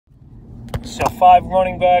So 5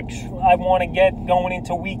 running backs I want to get going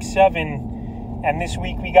into week 7. And this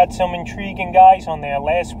week we got some intriguing guys on there.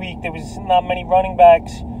 Last week there was not many running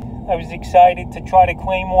backs. I was excited to try to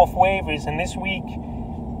claim off waivers. And this week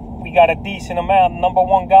we got a decent amount. Number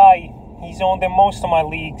 1 guy, he's owned in most of my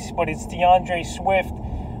leagues, but it's DeAndre Swift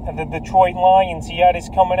of the Detroit Lions. He had his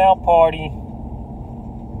coming out party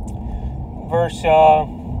versus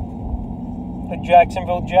the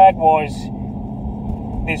Jacksonville Jaguars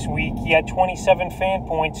this week. He had 27 fan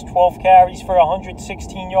points, 12 carries for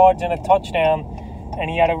 116 yards and a touchdown,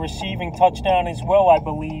 and he had a receiving touchdown as well, I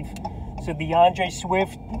believe. So DeAndre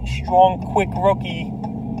Swift, strong, quick rookie.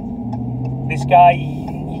 This guy,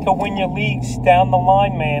 he could win your leagues down the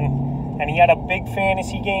line, man. And he had a big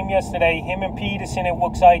fantasy game yesterday. Him and Peterson, it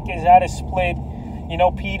looks like, is at a split. You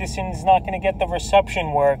know, Peterson's not going to get the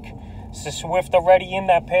reception work. So Swift already in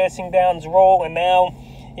that passing downs role, and now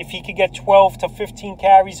if he could get 12 to 15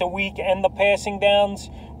 carries a week and the passing downs,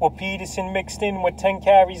 with Peterson mixed in with 10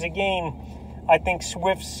 carries a game, I think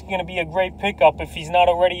Swift's going to be a great pickup. If he's not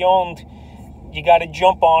already owned, you got to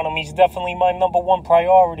jump on him. He's definitely my number 1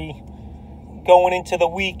 priority going into the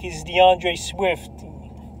week is DeAndre Swift.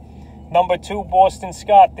 Number 2, Boston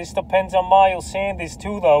Scott. This depends on Miles Sanders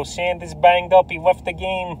too, though. Sanders banged up. He left the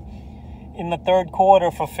game in the 3rd quarter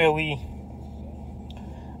for Philly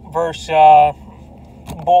versus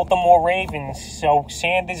Baltimore Ravens. So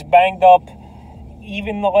Sanders banged up.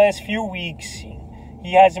 Even the last few weeks,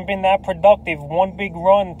 he hasn't been that productive. 1 big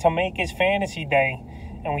run to make his fantasy day,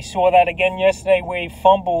 and we saw that again yesterday where he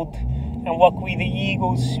fumbled, and luckily the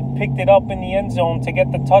Eagles picked it up in the end zone to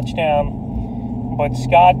get the touchdown. But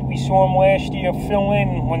Scott, we saw him last year fill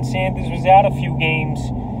in when Sanders was out a few games.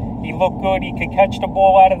 He looked good. He could catch the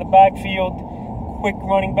ball out of the backfield, quick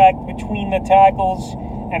running back between the tackles.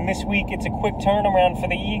 And this week, it's a quick turnaround for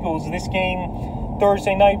the Eagles. This game,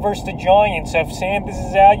 Thursday night versus the Giants. If Sanders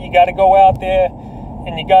is out, you got to go out there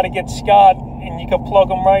and you got to get Scott, and you can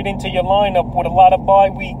plug him right into your lineup with a lot of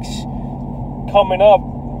bye weeks coming up.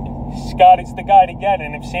 Scott is the guy to get.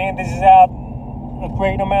 And if Sanders is out a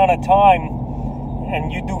great amount of time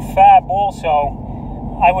and you do fab also,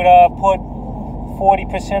 I would put 40%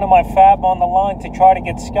 of my fab on the line to try to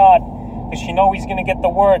get Scott, because you know he's going to get the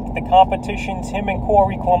work. The competition's him and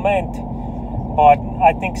Corey Clement. But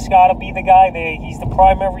I think Scott will be the guy there. He's the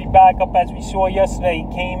primary backup, as we saw yesterday.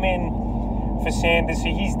 He came in for Sanders. So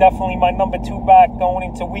he's definitely my number 2 back going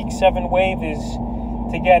into week 7 waivers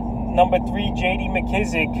to get number 3, J.D.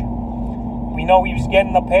 McKissick. We know he was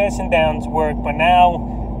getting the passing downs work, but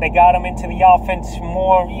now they got him into the offense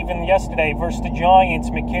more even yesterday versus the Giants.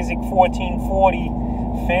 McKissick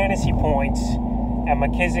 1440 fantasy points. And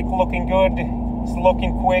McKissick looking good. He's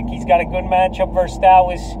looking quick. He's got a good matchup versus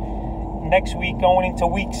Dallas next week going into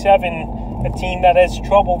week 7. A team that has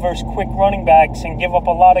trouble versus quick running backs and give up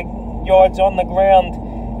a lot of yards on the ground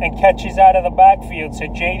and catches out of the backfield. So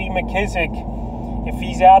J.D. McKissick, if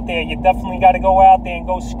he's out there, you definitely got to go out there and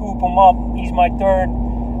go scoop him up. He's my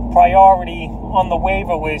 3rd priority on the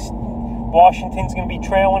waiver list. Washington's going to be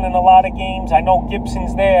trailing in a lot of games. I know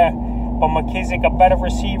Gibson's there, but McKissick, a better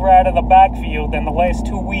receiver out of the backfield than the last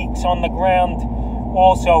 2 weeks on the ground.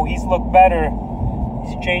 Also, he's looked better.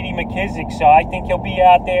 He's J.D. McKissick, so I think he'll be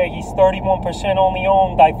out there. He's 31% only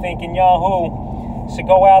owned, I think, in Yahoo. So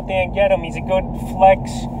go out there and get him. He's a good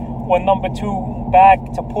flex or number 2 back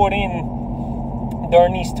to put in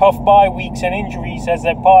during these tough bye weeks and injuries as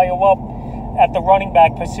they pile up at the running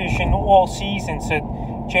back position all season. So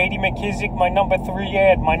J.D. McKissick, my number 3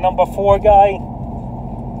 ad. My number 4 guy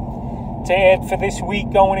to add for this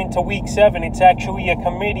week going into week 7, it's actually a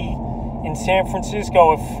committee in San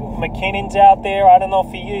Francisco. If McKinnon's out there, I don't know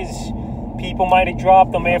if he is. People might have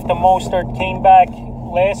dropped him after Mostert came back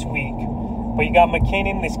last week. But you got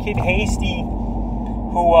McKinnon, this kid Hasty,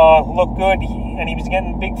 who looked good, and he was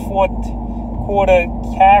getting big 4th quarter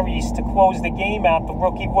carries to close the game out. The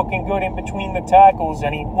rookie looking good in between the tackles,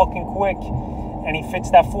 and he looking quick, and he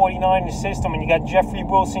fits that 49er system. And you got Jeffrey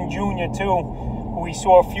Wilson Jr. too, who we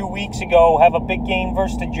saw a few weeks ago have a big game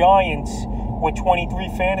versus the Giants with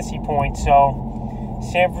 23 fantasy points. So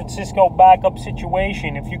San Francisco backup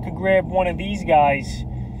situation. If you could grab one of these guys,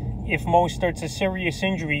 if Mostert's a serious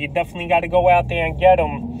injury, you definitely got to go out there and get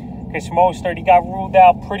him, because Mostert, he got ruled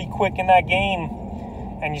out pretty quick in that game,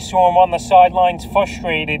 and you saw him on the sidelines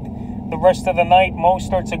frustrated the rest of the night.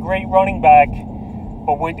 Mostert's a great running back,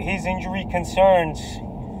 but with his injury concerns,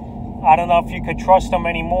 I don't know if you could trust him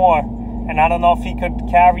anymore, and I don't know if he could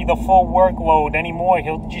carry the full workload anymore.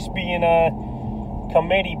 He'll just be in a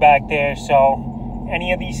committee back there. So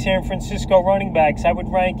any of these San Francisco running backs, I would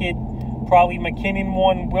rank it probably McKinnon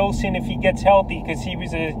 1, Wilson if he gets healthy, because he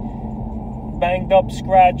was a banged up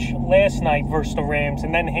scratch last night versus the Rams,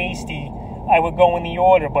 and then Hasty, I would go in the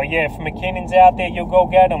order. But yeah, if McKinnon's out there, you'll go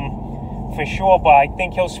get him for sure. But I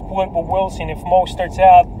think he'll split with Wilson if Mostert's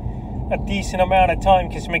out a decent amount of time,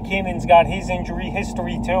 because McKinnon's got his injury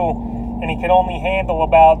history too, and he can only handle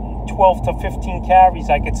about 12 to 15 carries,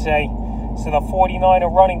 I could say. So the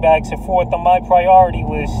 49er running backs are fourth on my priority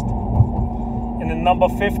list. And the number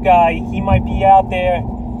 5 guy, he might be out there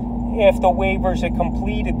after waivers are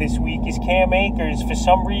completed this week, is Cam Akers. For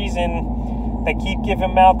some reason, they keep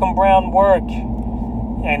giving Malcolm Brown work,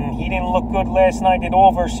 and he didn't look good last night at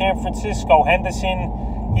all versus San Francisco.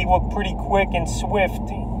 Henderson, he looked pretty quick and swift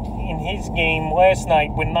in his game last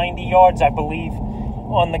night with 90 yards, I believe,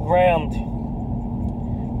 on the ground.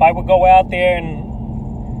 But I would go out there,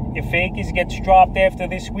 and if Akers gets dropped after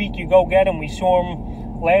this week, you go get him. We saw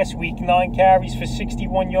him last week, 9 carries for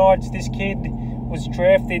 61 yards. This kid was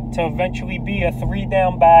drafted to eventually be a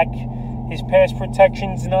 3-down back. His pass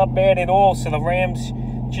protection's not bad at all, so the Rams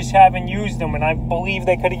just haven't used him, and I believe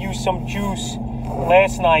they could have used some juice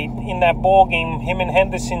last night in that ball game, him and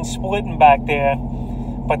Henderson splitting back there,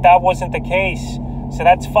 but that wasn't the case. So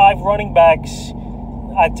that's 5 running backs.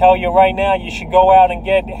 I tell you right now, you should go out and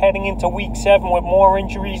get, heading into week 7 with more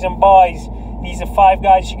injuries and buys. These are 5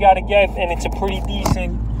 guys you got to get, and it's a pretty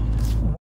decent